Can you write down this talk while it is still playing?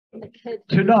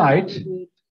Tonight,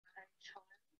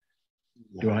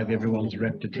 do I have everyone's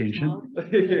rapt attention?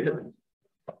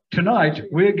 Tonight,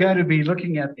 we're going to be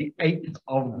looking at the 8th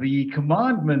of the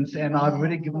commandments, and I've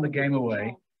already given the game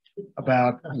away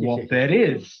about what that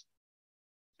is.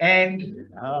 And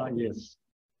yes,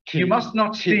 you must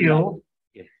not steal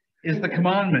is the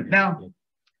commandment. Now,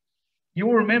 you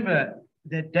will remember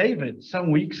that David,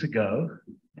 some weeks ago,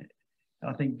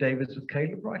 I think David's with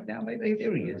Caleb right now, maybe.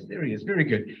 There he is. Very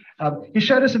good. He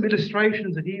showed us some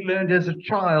illustrations that he learned as a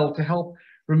child to help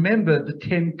remember the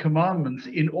 10 commandments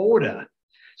in order.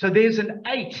 So there's an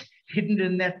 8 hidden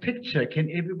in that picture.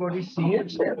 Can everybody see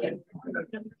it?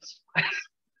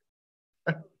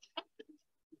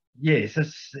 Yes,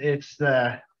 it's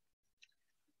the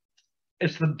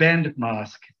bandit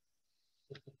mask.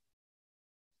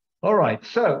 All right,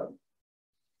 so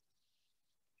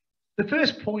the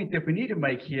first point that we need to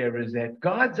make here is that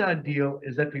God's ideal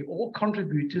is that we all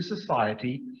contribute to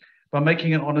society by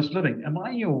making an honest living. Am I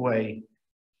in your way,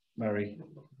 Murray?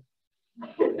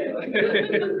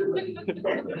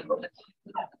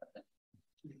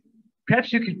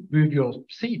 Perhaps you could move your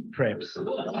seat, perhaps.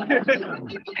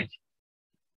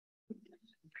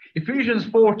 Ephesians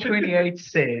 4:28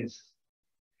 says,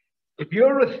 if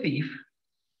you're a thief,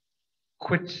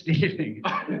 quit stealing.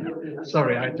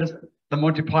 Sorry, the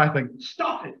Monty Python,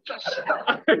 stop it, just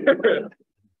stop.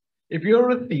 If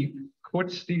you're a thief,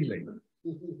 quit stealing.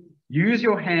 Use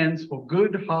your hands for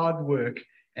good, hard work,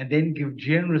 and then give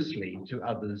generously to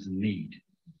others in need.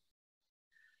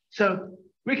 So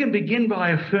we can begin by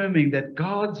affirming that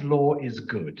God's law is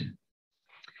good.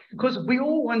 Because we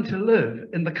all want to live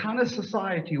in the kind of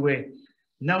society where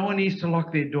no one needs to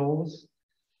lock their doors,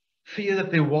 fear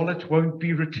that their wallet won't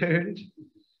be returned,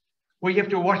 where you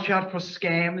have to watch out for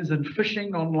scams and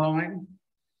phishing online,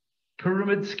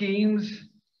 pyramid schemes.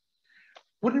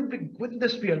 Wouldn't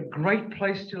this be a great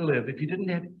place to live if you didn't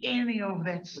have any of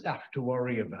that stuff to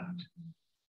worry about?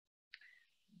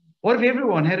 What if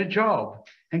everyone had a job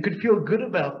and could feel good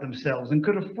about themselves and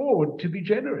could afford to be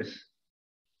generous?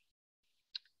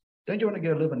 Don't you want to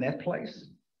go live in that place?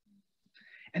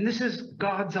 And this is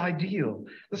God's ideal.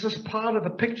 This is part of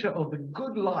a picture of the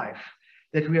good life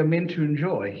that we are meant to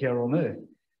enjoy here on earth.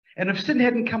 And if sin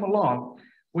hadn't come along,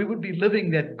 we would be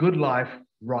living that good life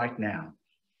right now.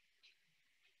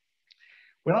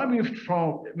 When I moved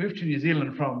to New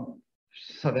Zealand from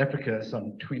South Africa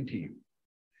some 20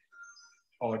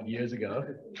 odd years ago,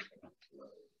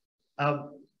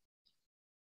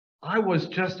 I was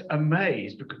just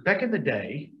amazed because back in the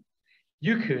day,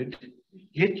 you could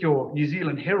get your New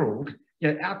Zealand Herald,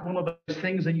 out one of those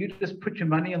things, and you just put your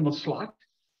money in the slot,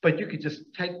 but you could just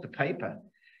take the paper.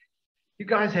 You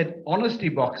guys had honesty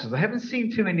boxes. I haven't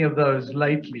seen too many of those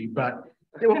lately, but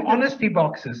there were honesty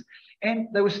boxes, and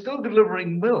they were still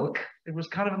delivering milk. It was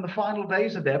kind of in the final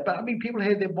days of that, but I mean, people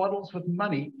had their bottles with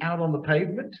money out on the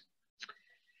pavement,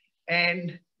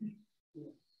 and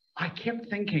I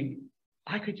kept thinking,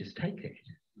 I could just take it.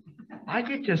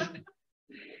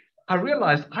 I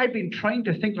realized I'd been trained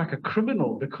to think like a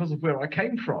criminal because of where I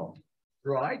came from,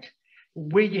 right?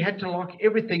 Where you had to lock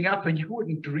everything up and you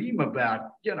wouldn't dream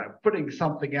about, putting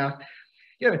something out.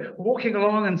 Walking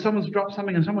along and someone's dropped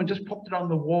something and someone just popped it on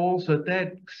the wall so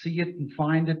they'd see it and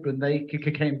find it when they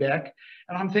came back.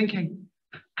 And I'm thinking,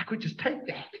 I could just take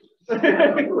that.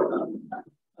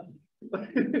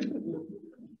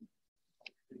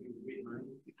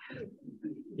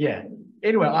 Yeah.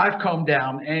 Anyway, I've calmed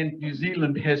down, and New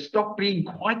Zealand has stopped being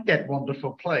quite that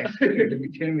wonderful place. Let me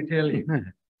tell you.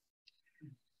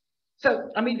 So,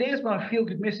 I mean, there's my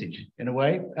feel-good message in a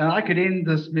way, and I could end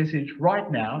this message right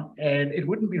now, and it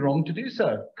wouldn't be wrong to do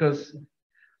so, because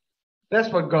that's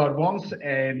what God wants,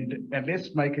 and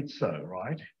let's make it so,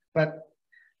 right? But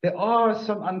there are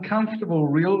some uncomfortable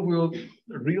real-world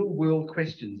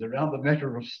questions around the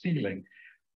matter of stealing,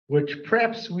 which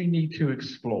perhaps we need to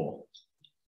explore.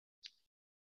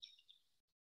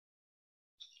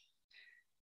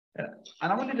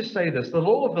 And I wanted to say this, the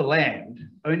law of the land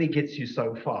only gets you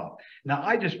so far. Now,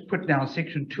 I just put down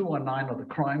section 219 of the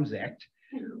Crimes Act,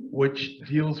 which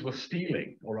deals with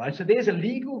stealing, all right? So there's a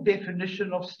legal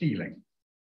definition of stealing.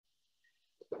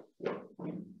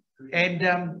 And,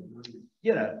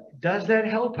 does that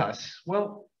help us?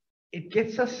 Well, it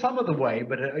gets us some of the way,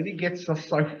 but it only gets us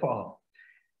so far.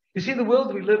 You see, the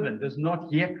world we live in does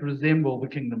not yet resemble the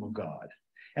kingdom of God.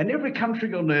 And every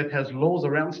country on earth has laws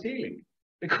around stealing.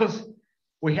 Because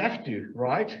we have to,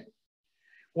 right?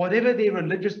 Whatever their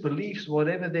religious beliefs,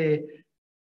 whatever their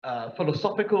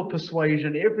philosophical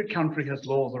persuasion, every country has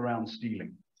laws around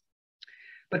stealing.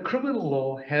 But criminal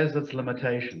law has its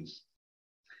limitations.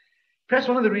 Perhaps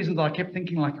one of the reasons I kept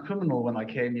thinking like a criminal when I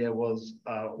came here was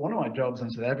one of my jobs in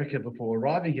South Africa before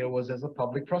arriving here was as a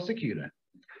public prosecutor.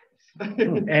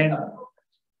 and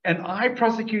I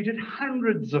prosecuted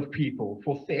hundreds of people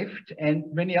for theft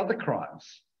and many other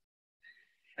crimes.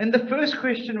 And the first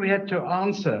question we had to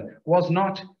answer was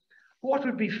not, what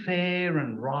would be fair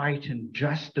and right and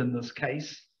just in this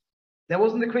case? That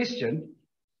wasn't the question.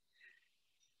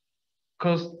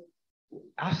 Because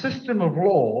our system of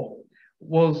law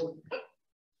was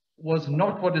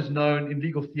not what is known in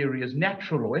legal theory as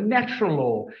natural law. In natural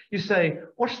law, you say,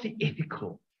 what's the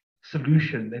ethical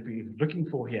solution that we're looking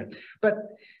for here? But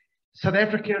South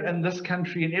Africa and this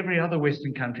country and every other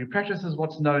Western country practices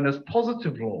what's known as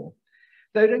positive law.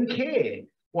 They don't care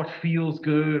what feels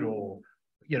good or,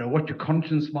 you know, what your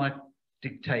conscience might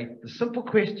dictate. The simple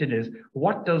question is,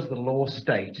 what does the law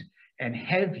state? And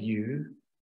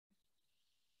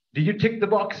do you tick the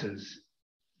boxes?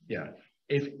 Yeah.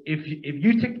 If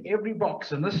you tick every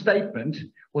box in this statement,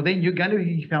 well, then you're going to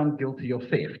be found guilty of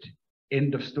theft.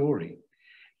 End of story.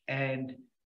 And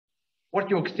what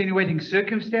your extenuating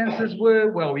circumstances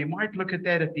were, well, we might look at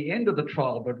that at the end of the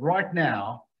trial, but right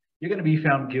now, you're going to be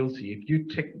found guilty if you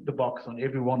tick the box on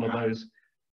every one of those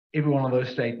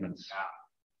statements.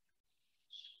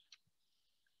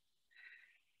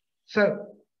 So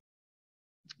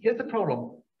here's the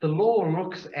problem. The law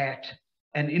looks at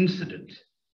an incident.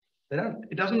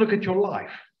 It doesn't look at your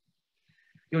life.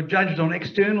 You're judged on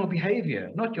external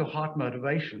behavior, not your heart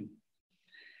motivation.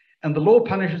 And the law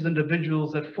punishes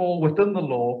individuals that fall within the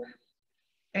law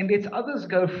and lets others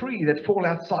go free that fall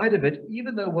outside of it,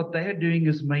 even though what they are doing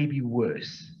is maybe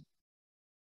worse.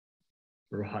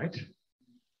 Right?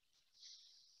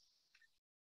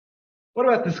 What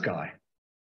about this guy?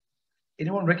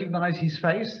 Anyone recognize his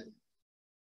face?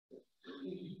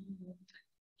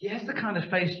 He has the kind of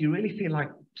face you really feel like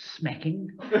smacking.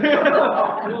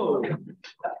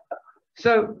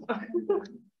 So,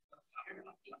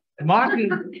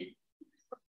 Martin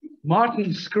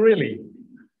Shkreli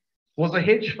was a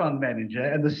hedge fund manager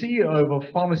and the CEO of a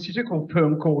pharmaceutical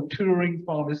firm called Turing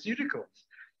Pharmaceuticals.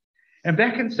 And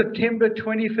back in September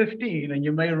 2015, and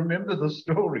you may remember the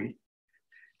story,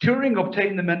 Turing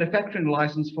obtained the manufacturing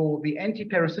license for the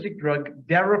antiparasitic drug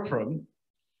Daraprim,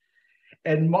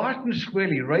 and Martin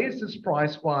Shkreli raised his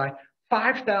price by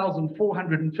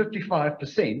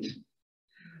 5,455%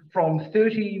 from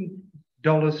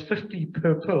 $13.50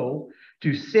 per pill to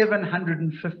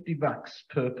 $750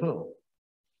 per pill.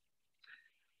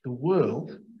 The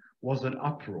world was an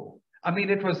uproar. I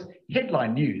mean, it was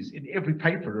headline news in every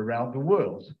paper around the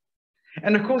world.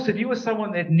 And of course, if you were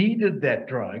someone that needed that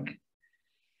drug,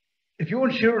 if your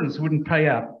insurance wouldn't pay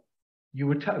up, you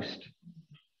were toast.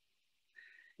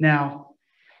 Now,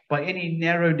 by any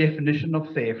narrow definition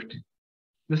of theft,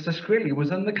 Mr. Shkreli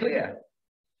was in the clear.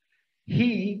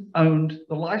 He owned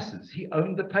the license. He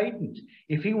owned the patent.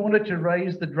 If he wanted to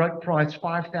raise the drug price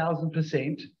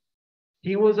 5,000%,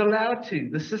 he was allowed to.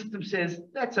 The system says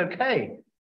that's okay.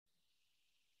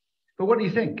 But what do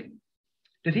you think?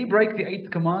 Did he break the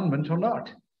 8th commandment or not?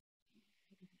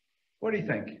 What do you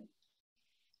think?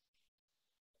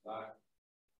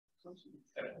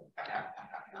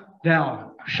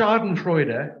 Now,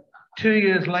 Schadenfreude, 2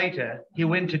 years later, he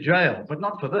went to jail, but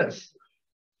not for this.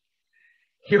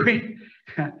 He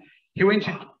went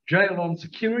to jail on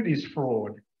securities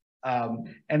fraud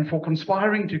and for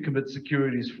conspiring to commit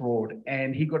securities fraud,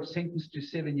 and he got sentenced to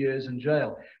 7 years in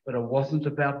jail. But it wasn't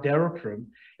about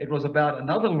Daraprim. It was about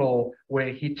another law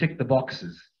where he ticked the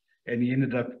boxes, and he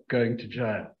ended up going to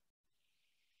jail.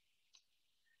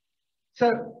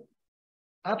 So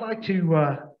I'd like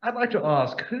to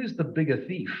ask, who's the bigger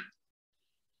thief?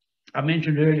 I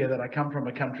mentioned earlier that I come from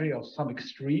a country of some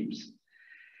extremes.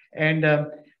 And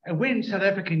when South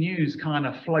African news kind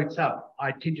of floats up,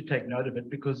 I tend to take note of it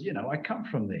because, you know, I come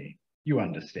from there. You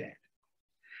understand.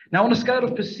 Now, on a scale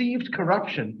of perceived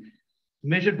corruption,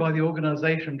 measured by the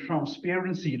organization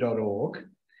transparency.org,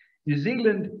 New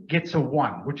Zealand gets a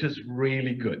 1, which is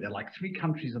really good. There are like 3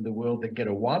 countries in the world that get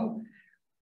a 1.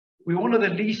 We're one of the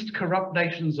least corrupt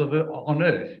nations on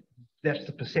earth. That's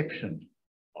the perception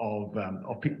of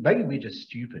people. Maybe we're just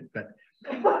stupid, but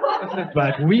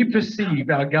we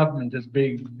perceive our government as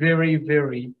being very,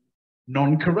 very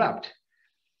non-corrupt.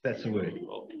 That's the word.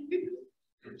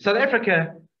 South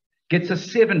Africa gets a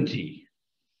 70,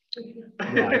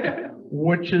 right,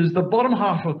 which is the bottom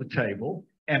half of the table,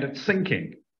 and it's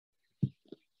sinking.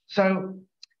 So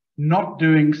not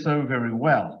doing so very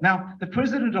well. Now, the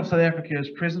president of South Africa is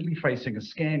presently facing a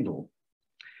scandal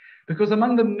because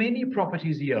among the many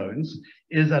properties he owns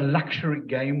is a luxury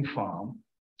game farm.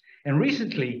 And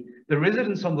recently, the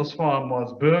residence on this farm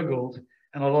was burgled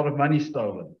and a lot of money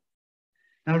stolen.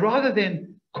 Now, rather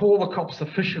than call the cops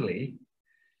officially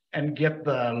and get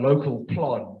the local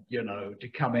plod, to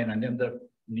come in, and then the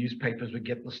newspapers would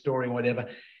get the story or whatever,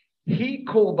 he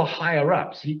called the higher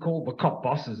ups. He called the cop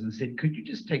bosses and said, could you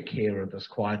just take care of this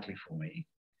quietly for me?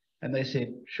 And they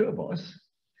said, sure, boss.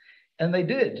 And they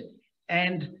did.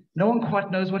 And no one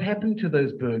quite knows what happened to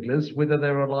those burglars, whether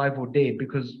they're alive or dead,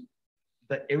 because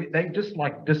they just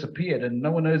like disappeared and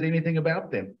no one knows anything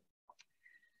about them.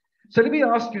 So let me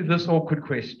ask you this awkward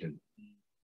question.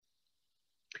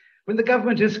 When the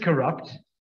government is corrupt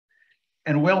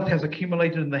and wealth has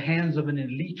accumulated in the hands of an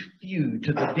elite few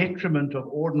to the detriment of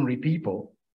ordinary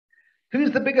people,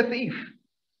 who's the bigger thief?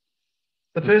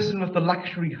 The person with the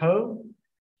luxury home,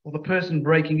 or the person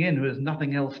breaking in who has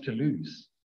nothing else to lose?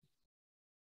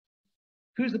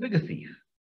 Who's the bigger thief?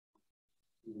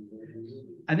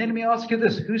 And then let me ask you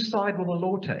this, whose side will the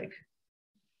law take?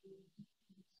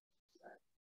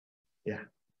 Yeah.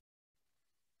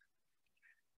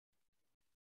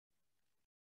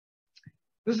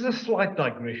 This is a slight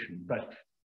digression, but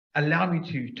allow me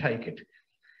to take it.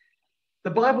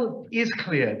 The Bible is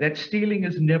clear that stealing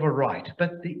is never right,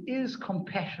 but there is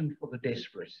compassion for the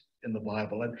desperate in the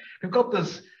Bible. And we've got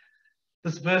this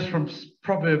verse from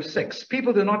Proverbs 6.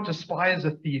 People do not despise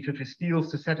a thief if he steals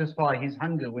to satisfy his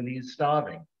hunger when he is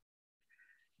starving.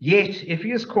 Yet, if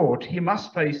he is caught, he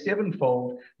must pay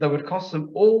sevenfold, though it costs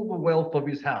him all the wealth of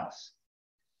his house.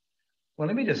 Well,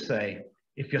 let me just say,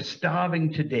 if you're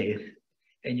starving to death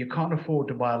and you can't afford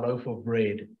to buy a loaf of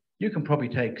bread, you can probably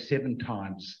take 7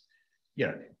 times.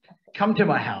 Come to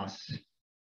my house,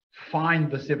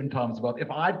 find the 7 times wealth. If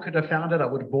I could have found it, I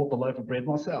would have bought the loaf of bread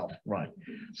myself, right?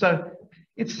 So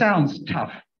it sounds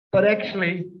tough, but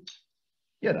actually,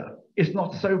 it's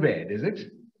not so bad, is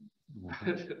it?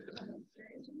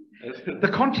 The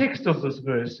context of this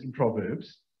verse in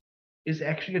Proverbs is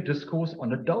actually a discourse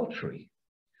on adultery,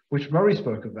 which Murray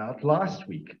spoke about last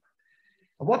week.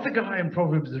 And what the guy in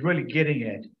Proverbs is really getting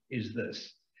at is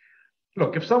this.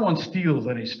 Look, if someone steals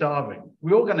and he's starving,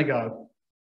 we're all going to go,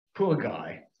 poor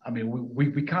guy. I mean,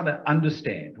 we kind of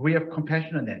understand. We have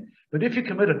compassion on that. But if you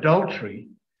commit adultery,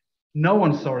 no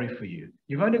one's sorry for you.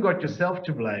 You've only got yourself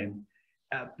to blame.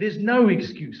 There's no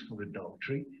excuse for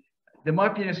adultery. There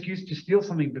might be an excuse to steal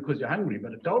something because you're hungry,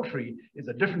 but adultery is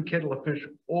a different kettle of fish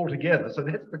altogether. So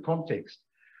that's the context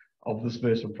of this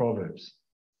verse from Proverbs.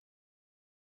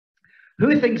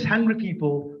 Who thinks hungry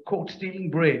people caught stealing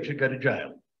bread should go to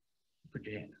jail? Put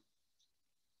your hand.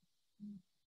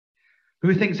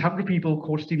 Who thinks hungry people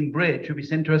caught stealing bread should be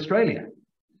sent to Australia?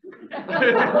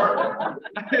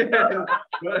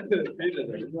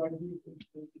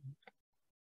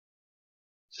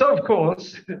 So of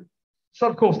course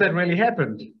that really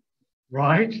happened,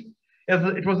 right?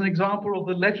 It was an example of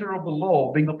the letter of the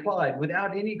law being applied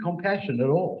without any compassion at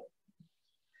all.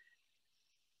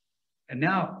 And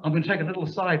now I'm going to take a little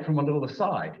aside from a little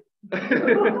aside.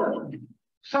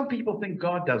 Some people think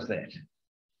God does that.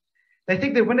 They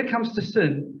think that when it comes to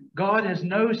sin, God has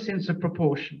no sense of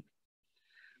proportion.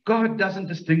 God doesn't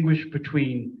distinguish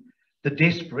between the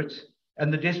desperate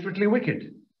and the desperately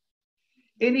wicked.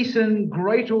 Any sin,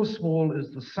 great or small,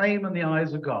 is the same in the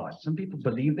eyes of God. Some people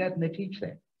believe that and they teach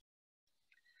that.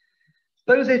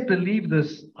 Those that believe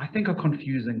this, I think, are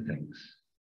confusing things.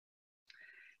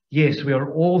 Yes, we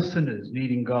are all sinners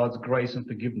needing God's grace and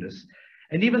forgiveness.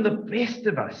 And even the best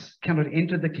of us cannot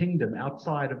enter the kingdom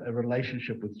outside of a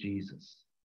relationship with Jesus.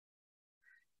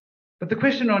 But the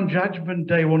question on Judgment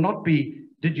Day will not be,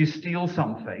 did you steal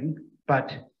something,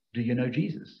 but do you know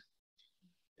Jesus?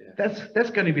 Yeah.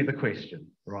 That's going to be the question,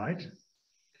 right?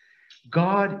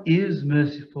 God is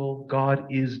merciful. God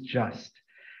is just.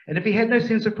 And if he had no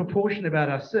sense of proportion about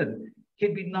our sin,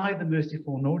 he'd be neither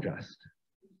merciful nor just.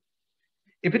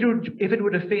 If it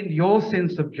would offend your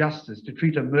sense of justice to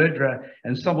treat a murderer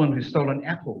and someone who stole an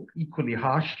apple equally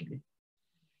harshly,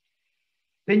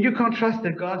 then you can't trust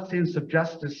that God's sense of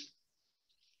justice.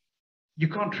 You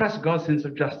can't trust God's sense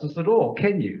of justice at all,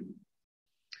 can you?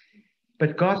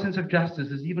 But God's sense of justice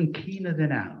is even keener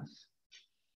than ours.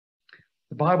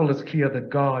 The Bible is clear that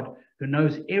God, who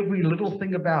knows every little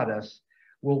thing about us,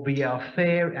 will be our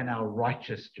fair and our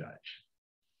righteous judge.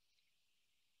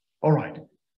 All right.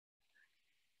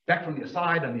 Back from the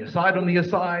aside, on the aside, on the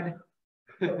aside.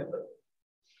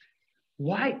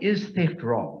 Why is theft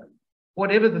wrong?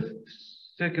 Whatever the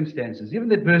circumstances, even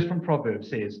that verse from Proverbs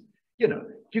says, you're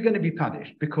going to be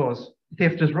punished because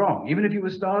theft is wrong. Even if you were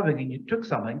starving and you took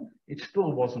something, it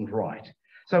still wasn't right.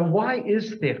 So why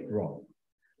is theft wrong,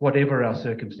 whatever our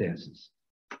circumstances?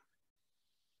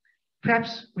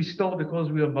 Perhaps we stole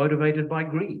because we were motivated by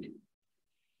greed.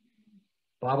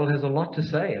 The Bible has a lot to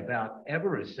say about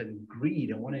avarice and greed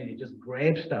and wanting to just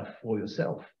grab stuff for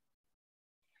yourself.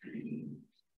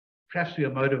 Perhaps we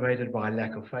are motivated by a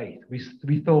lack of faith.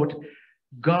 We thought,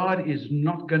 God is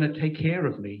not going to take care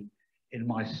of me in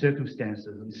my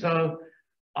circumstances. And so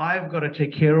I've got to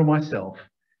take care of myself.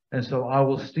 And so I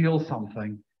will steal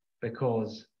something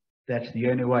because that's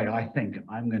the only way I think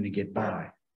I'm going to get by.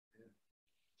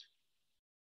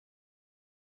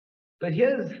 But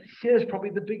here's probably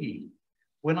the biggie.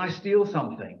 When I steal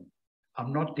something,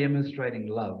 I'm not demonstrating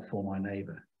love for my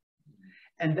neighbor.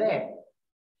 And that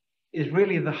is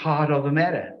really the heart of the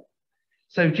matter.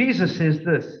 So Jesus says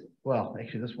this. Well,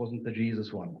 actually, this wasn't the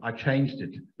Jesus one. I changed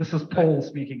it. This is Paul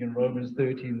speaking in Romans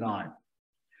 13:9.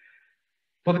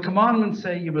 For the commandments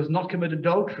say you must not commit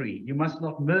adultery, you must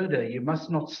not murder, you must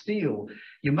not steal,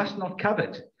 you must not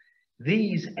covet.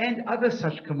 These and other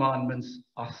such commandments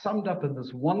are summed up in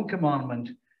this one commandment: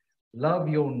 love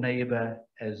your neighbor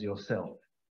as yourself.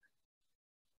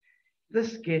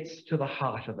 This gets to the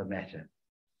heart of the matter.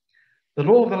 The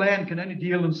law of the land can only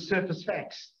deal in surface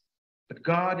facts, but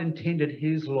God intended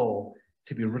his law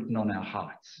to be written on our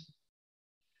hearts.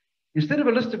 Instead of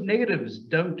a list of negatives,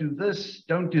 don't do this,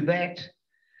 don't do that,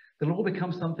 the law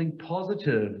becomes something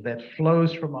positive that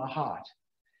flows from our heart.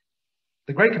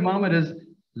 The great commandment is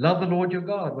love the Lord your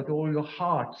God with all your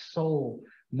heart, soul,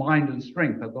 mind, and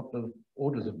strength. I've got the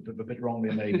orders a bit wrong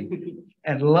there, maybe.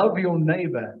 And love your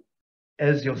neighbor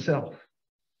as yourself.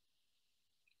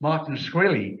 Martin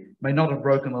Shkreli may not have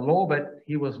broken the law, but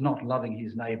he was not loving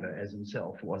his neighbor as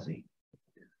himself, was he?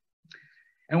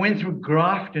 And when through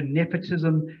graft and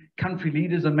nepotism, country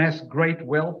leaders amass great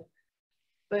wealth,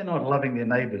 they're not loving their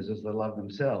neighbors as they love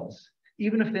themselves,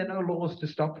 even if there are no laws to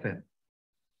stop them.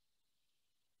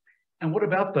 And what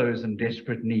about those in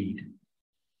desperate need?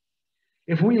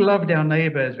 If we loved our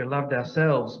neighbor as we loved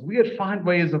ourselves, we would find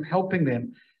ways of helping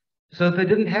them so that they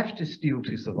didn't have to steal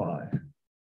to survive.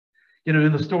 You know,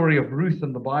 in the story of Ruth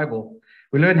in the Bible,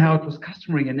 we learn how it was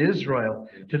customary in Israel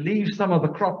to leave some of the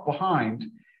crop behind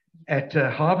at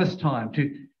harvest time to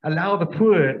allow the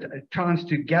poor a chance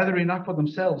to gather enough for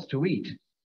themselves to eat.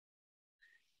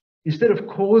 Instead of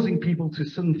causing people to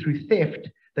sin through theft,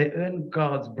 they earn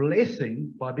God's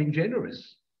blessing by being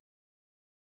generous.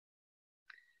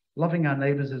 Loving our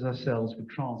neighbors as ourselves would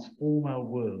transform our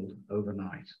world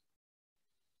overnight.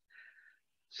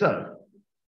 So,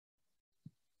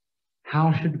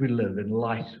 how should we live in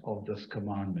light of this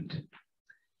commandment?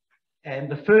 And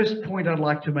the first point I'd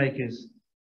like to make is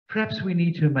perhaps we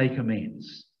need to make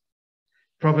amends.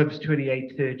 Proverbs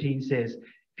 28:13 says,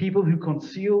 people who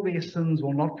conceal their sins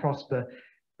will not prosper,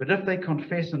 but if they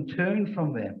confess and turn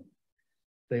from them,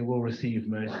 they will receive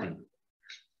mercy.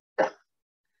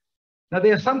 Now,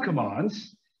 there are some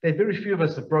commands that very few of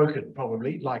us have broken,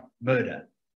 probably, like murder.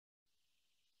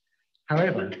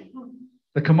 However,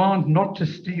 the command not to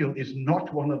steal is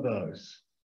not one of those.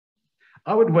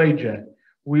 I would wager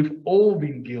we've all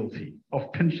been guilty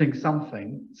of pinching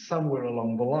something somewhere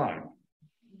along the line.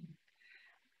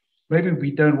 Maybe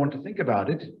we don't want to think about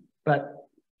it, but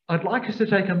I'd like us to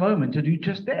take a moment to do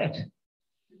just that.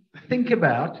 Think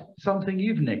about something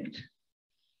you've nicked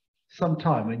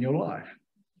sometime in your life.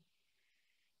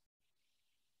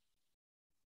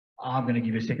 I'm going to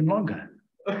give you a second longer.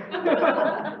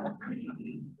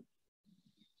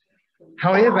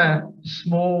 However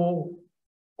small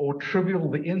or trivial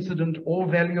the incident or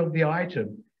value of the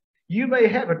item, you may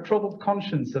have a troubled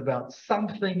conscience about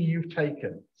something you've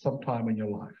taken sometime in your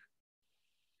life.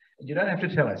 And you don't have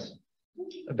to tell us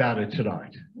about it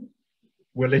tonight.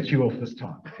 We'll let you off this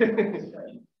time.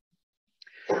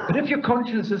 But if your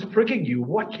conscience is pricking you,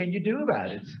 what can you do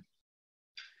about it?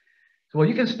 Well,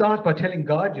 you can start by telling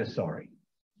God you're sorry.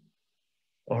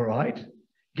 All right?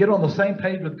 Get on the same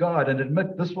page with God and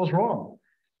admit this was wrong,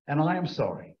 and I am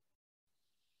sorry.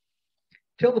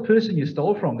 Tell the person you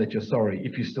stole from that you're sorry,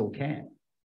 if you still can.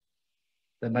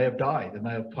 They may have died. They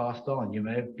may have passed on. You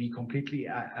may be completely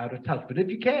out of touch. But if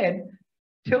you can,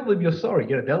 tell them you're sorry.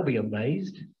 You know, they'll be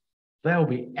amazed. They'll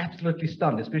be absolutely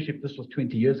stunned, especially if this was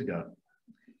 20 years ago.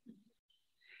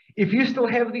 If you still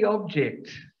have the object,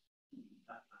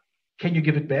 can you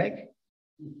give it back?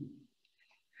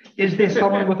 Is there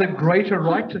someone with a greater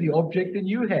right to the object than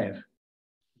you have?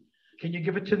 Can you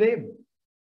give it to them?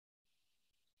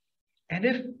 And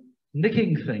if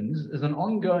nicking things is an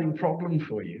ongoing problem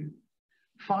for you,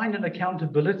 find an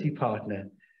accountability partner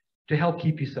to help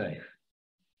keep you safe.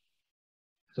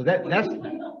 So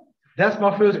that's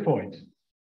my first point.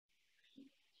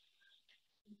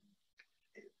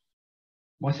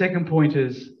 My second point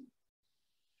is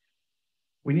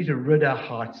we need to rid our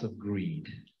hearts of greed.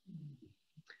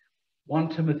 1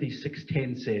 Timothy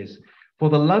 6:10 says, "For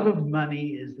the love of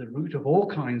money is the root of all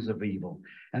kinds of evil,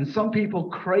 and some people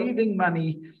craving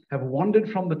money have wandered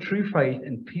from the true faith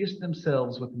and pierced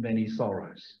themselves with many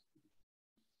sorrows."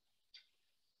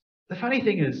 The funny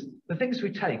thing is, the things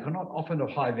we take are not often of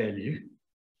high value.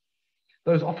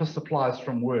 Those office supplies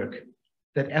from work,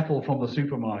 that apple from the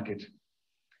supermarket,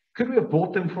 could we have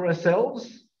bought them for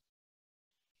ourselves?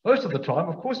 Most of the time,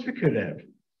 of course we could have.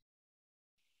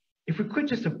 If we could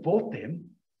just have bought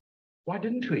them, why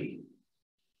didn't we?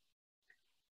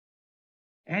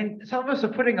 And some of us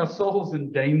are putting our souls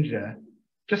in danger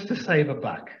just to save a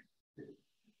buck.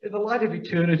 In the light of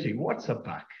eternity, what's a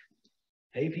buck?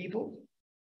 Hey, people?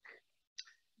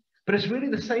 But it's really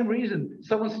the same reason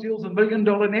someone steals $1 million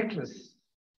necklace.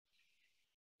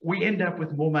 We end up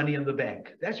with more money in the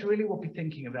bank. That's really what we're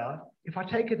thinking about. If I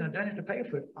take it and I don't have to pay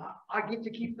for it, I get to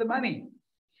keep the money.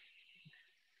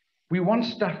 We want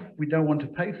stuff we don't want to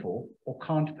pay for or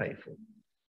can't pay for.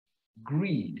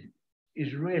 Greed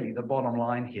is really the bottom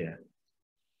line here.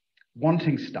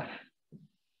 Wanting stuff.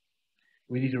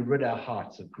 We need to rid our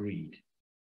hearts of greed.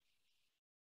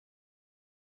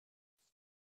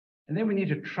 And then we need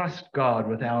to trust God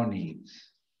with our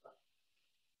needs.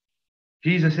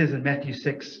 Jesus says in Matthew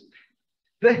 6,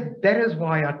 that is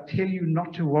why I tell you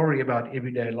not to worry about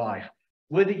everyday life,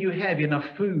 whether you have enough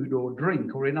food or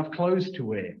drink or enough clothes to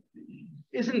wear.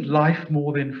 Isn't life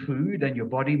more than food and your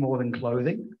body more than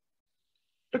clothing?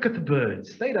 Look at the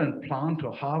birds. They don't plant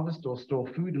or harvest or store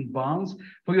food in barns,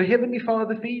 for your heavenly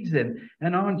Father feeds them.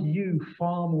 And aren't you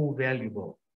far more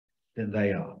valuable than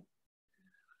they are?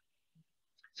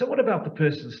 So what about the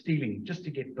person stealing just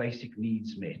to get basic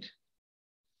needs met?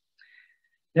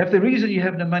 Now, if the reason you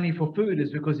have no money for food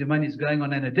is because your money is going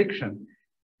on an addiction,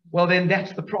 well, then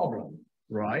that's the problem,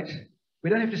 right? We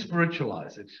don't have to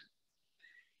spiritualize it.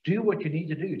 Do what you need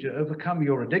to do to overcome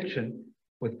your addiction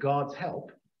with God's help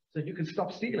so that you can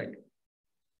stop stealing.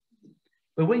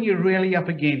 But when you're really up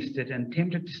against it and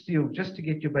tempted to steal just to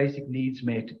get your basic needs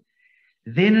met,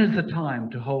 then is the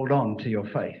time to hold on to your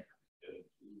faith.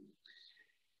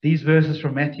 These verses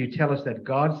from Matthew tell us that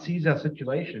God sees our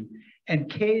situation and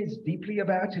cares deeply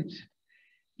about it.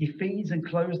 He feeds and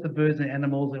clothes the birds and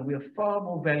animals, and we are far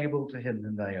more valuable to him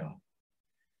than they are.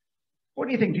 What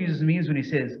do you think Jesus means when he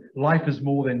says life is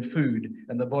more than food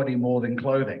and the body more than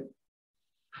clothing?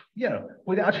 You know,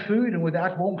 without food and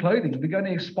without warm clothing, we're going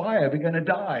to expire, we're going to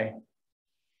die.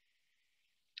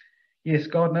 Yes,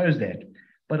 God knows that.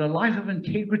 But a life of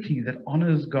integrity that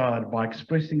honors God by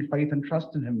expressing faith and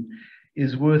trust in him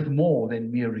is worth more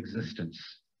than mere existence.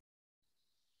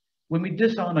 When we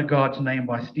dishonor God's name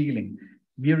by stealing,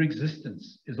 mere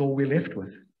existence is all we're left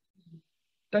with.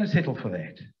 Don't settle for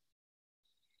that.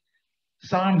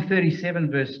 Psalm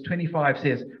 37 verse 25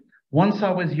 says, "Once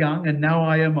I was young and now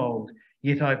I am old,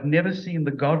 yet I've never seen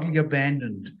the godly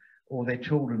abandoned or their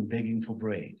children begging for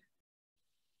bread."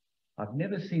 I've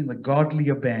never seen the godly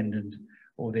abandoned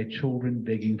or their children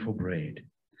begging for bread.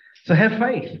 So have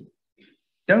faith.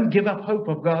 Don't give up hope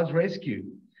of God's rescue.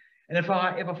 And if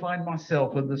I ever find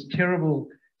myself in this terrible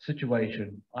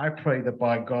situation, I pray that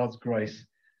by God's grace,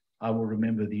 I will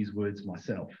remember these words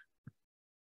myself.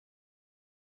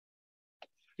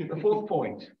 The fourth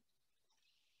point,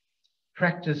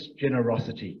 practice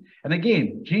generosity. And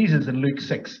again, Jesus in Luke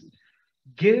 6,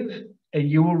 give and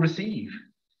you will receive.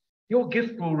 Your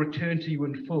gift will return to you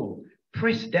in full,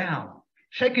 pressed down,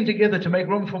 shaken together to make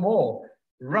room for more,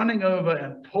 running over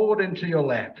and poured into your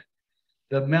lap.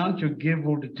 The amount you give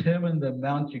will determine the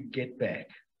amount you get back.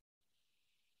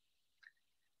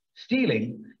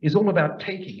 Stealing is all about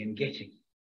taking and getting.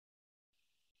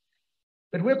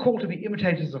 But we're called to be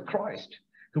imitators of Christ,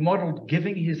 who modeled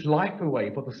giving his life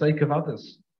away for the sake of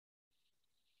others.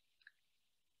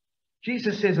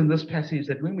 Jesus says in this passage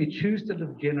that when we choose to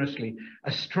live generously,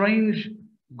 a strange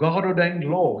God-ordained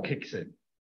law kicks in.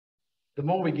 The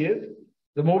more we give,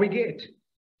 the more we get.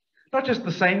 Not just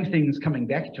the same things coming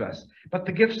back to us, but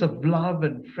the gifts of love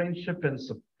and friendship and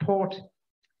support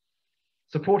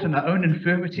in our own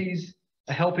infirmities,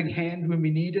 a helping hand when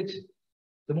we need it.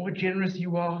 The more generous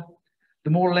you are, the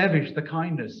more lavish the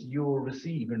kindness you will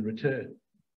receive in return.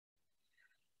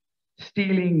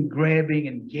 Stealing, grabbing,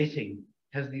 and getting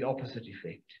has the opposite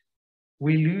effect.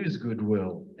 We lose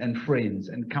goodwill and friends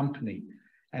and company,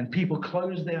 and people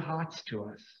close their hearts to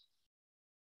us.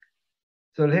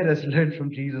 So let us learn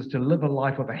from Jesus to live a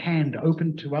life with a hand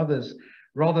open to others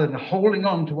rather than holding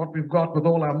on to what we've got with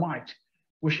all our might,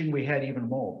 wishing we had even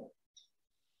more.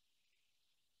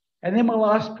 And then my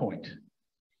last point.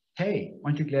 Hey,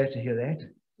 aren't you glad to hear that?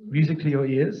 Music to your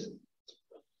ears.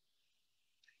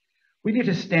 We need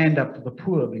to stand up for the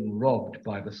poor being robbed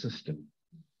by the system.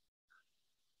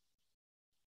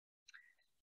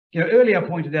 Earlier I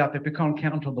pointed out that we can't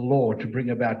count on the law to bring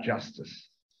about justice.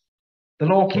 The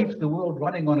law keeps the world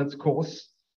running on its course.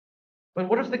 But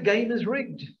what if the game is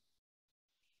rigged?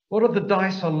 What if the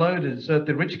dice are loaded so that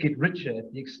the rich get richer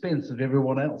at the expense of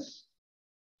everyone else?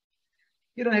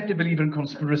 You don't have to believe in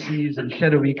conspiracies and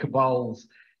shadowy cabals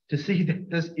to see that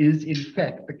this is in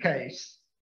fact the case.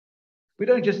 We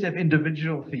don't just have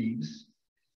individual thieves.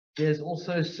 There's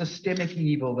also systemic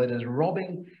evil that is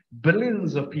robbing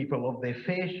billions of people of their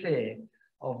fair share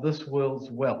of this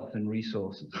world's wealth and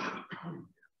resources.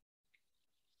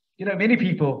 Many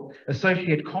people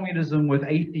associate communism with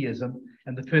atheism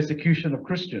and the persecution of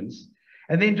Christians,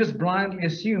 and then just blindly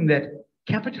assume that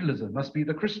capitalism must be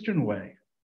the Christian way.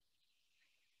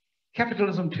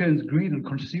 Capitalism turns greed and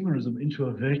consumerism into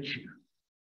a virtue.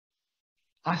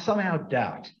 I somehow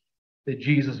doubt that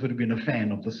Jesus would have been a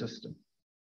fan of the system.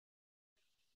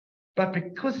 But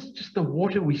because just the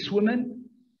water we swim in,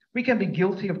 we can be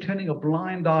guilty of turning a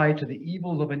blind eye to the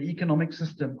evils of an economic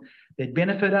system that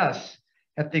benefit us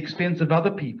at the expense of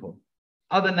other people,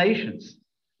 other nations,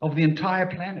 of the entire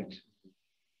planet.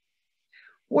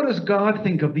 What does God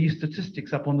think of these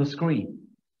statistics up on the screen?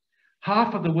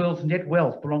 Half of the world's net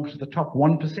wealth belongs to the top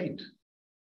 1%.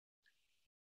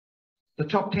 The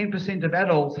top 10% of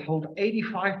adults hold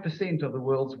 85% of the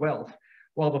world's wealth,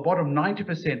 while the bottom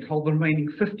 90% hold the remaining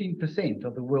 15%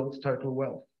 of the world's total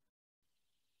wealth.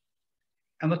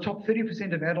 And the top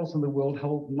 30% of adults in the world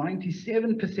hold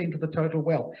 97% of the total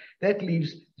wealth. That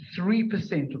leaves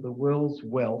 3% of the world's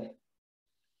wealth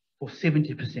for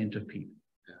 70% of people.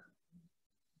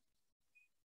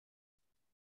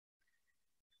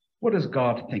 What does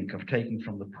God think of taking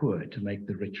from the poor to make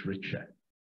the rich richer?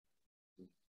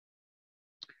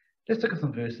 Let's look at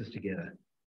some verses together.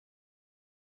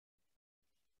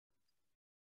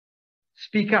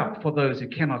 Speak up for those who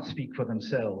cannot speak for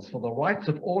themselves, for the rights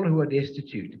of all who are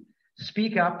destitute.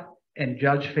 Speak up and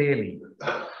judge fairly.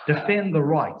 Defend the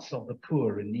rights of the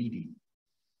poor and needy.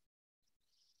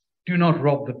 Do not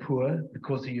rob the poor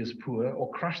because he is poor,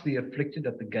 or crush the afflicted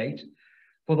at the gate,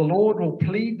 for the Lord will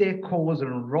plead their cause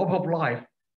and rob of life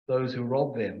those who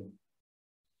rob them.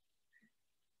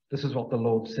 This is what the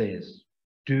Lord says.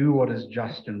 Do what is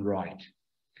just and right.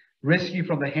 Rescue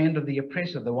from the hand of the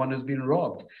oppressor, the one who's been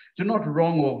robbed. Do no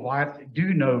wrong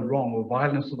or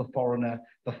violence to the foreigner,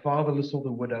 the fatherless or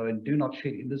the widow, and do not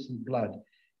shed innocent blood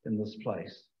in this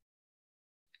place.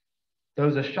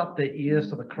 Those who shut their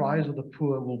ears to the cries of the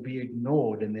poor will be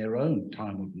ignored in their own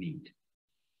time of need.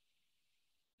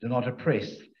 Do not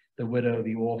oppress the widow,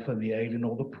 the orphan, the alien,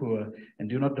 or the poor, and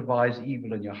do not devise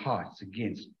evil in your hearts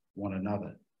against one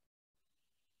another.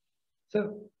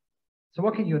 So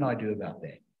what can you and I do about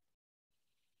that?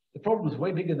 The problem is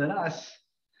way bigger than us.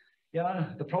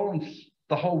 The problem's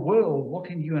the whole world. What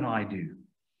can you and I do?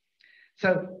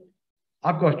 So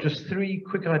I've got just 3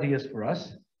 quick ideas for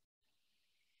us.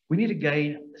 We need to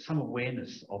gain some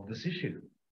awareness of this issue.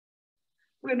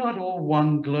 We're not all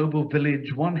one global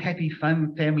village, one happy,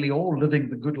 fun family, all living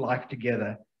the good life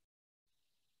together.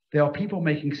 There are people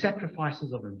making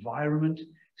sacrifices of environment,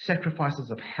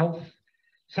 sacrifices of health,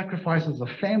 sacrifices of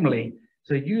family,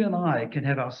 so you and I can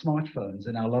have our smartphones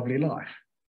and our lovely life.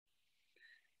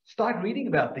 Start reading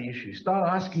about the issue. Start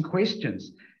asking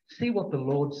questions. See what the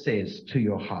Lord says to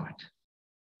your heart.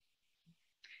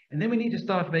 And then we need to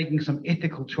start making some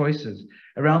ethical choices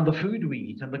around the food we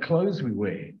eat and the clothes we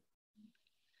wear.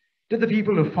 Did the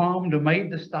people who farmed or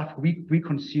made the stuff we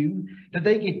consume, did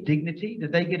they get dignity?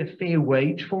 Did they get a fair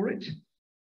wage for it?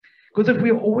 Because if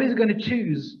we're always going to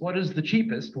choose what is the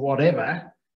cheapest,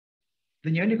 whatever,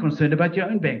 then you're only concerned about your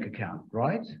own bank account,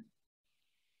 right?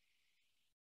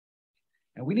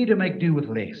 And we need to make do with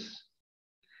less.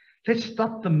 Let's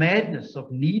stop the madness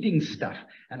of needing stuff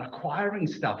and acquiring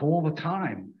stuff all the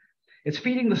time. It's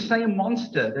feeding the same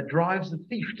monster that drives the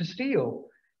thief to steal.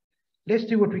 Let's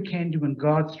do what we can do in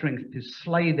God's strength to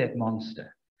slay that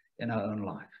monster in our own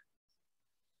life.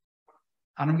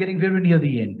 And I'm getting very near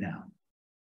the end now.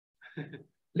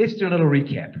 Let's do a little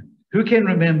recap. Who can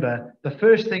remember the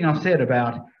first thing I said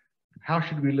about how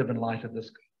should we live in light of this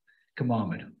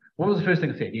commandment? What was the first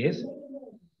thing I said? Yes?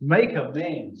 Make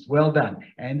amends. Well done.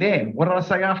 And then, what did I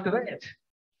say after that?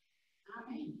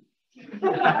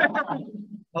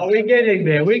 Oh, we're getting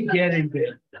there. We're getting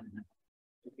there.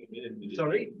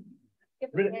 Sorry?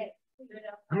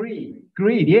 Greed.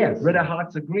 Greed, yeah. Rid our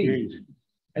hearts of greed.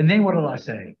 And then what did I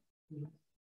say?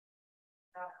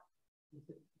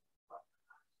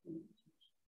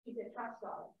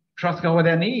 Trust God with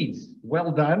our needs.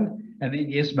 Well done. And then,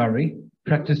 yes, Murray,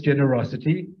 practice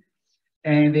generosity.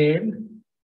 And then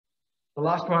the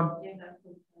last one.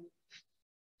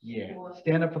 Yeah,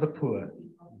 stand up for the poor.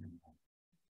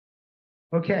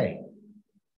 Okay.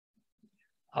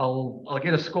 I'll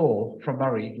get a score from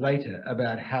Murray later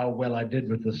about how well I did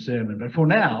with this sermon. But for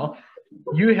now,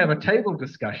 you have a table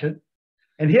discussion.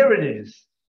 And here it is.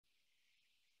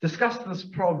 Discuss this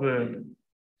proverb.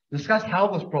 Discuss how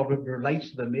this proverb relates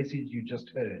to the message you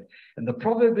just heard. And the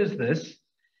proverb is this: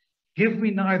 give me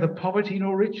neither poverty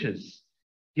nor riches.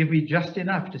 Give me just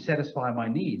enough to satisfy my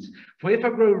needs. For if I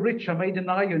grow rich, I may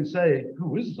deny you and say,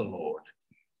 who is the Lord?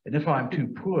 And if I am too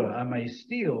poor, I may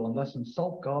steal and thus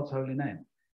insult God's holy name.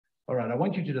 All right, I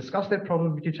want you to discuss that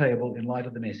proverb at your table in light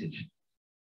of the message.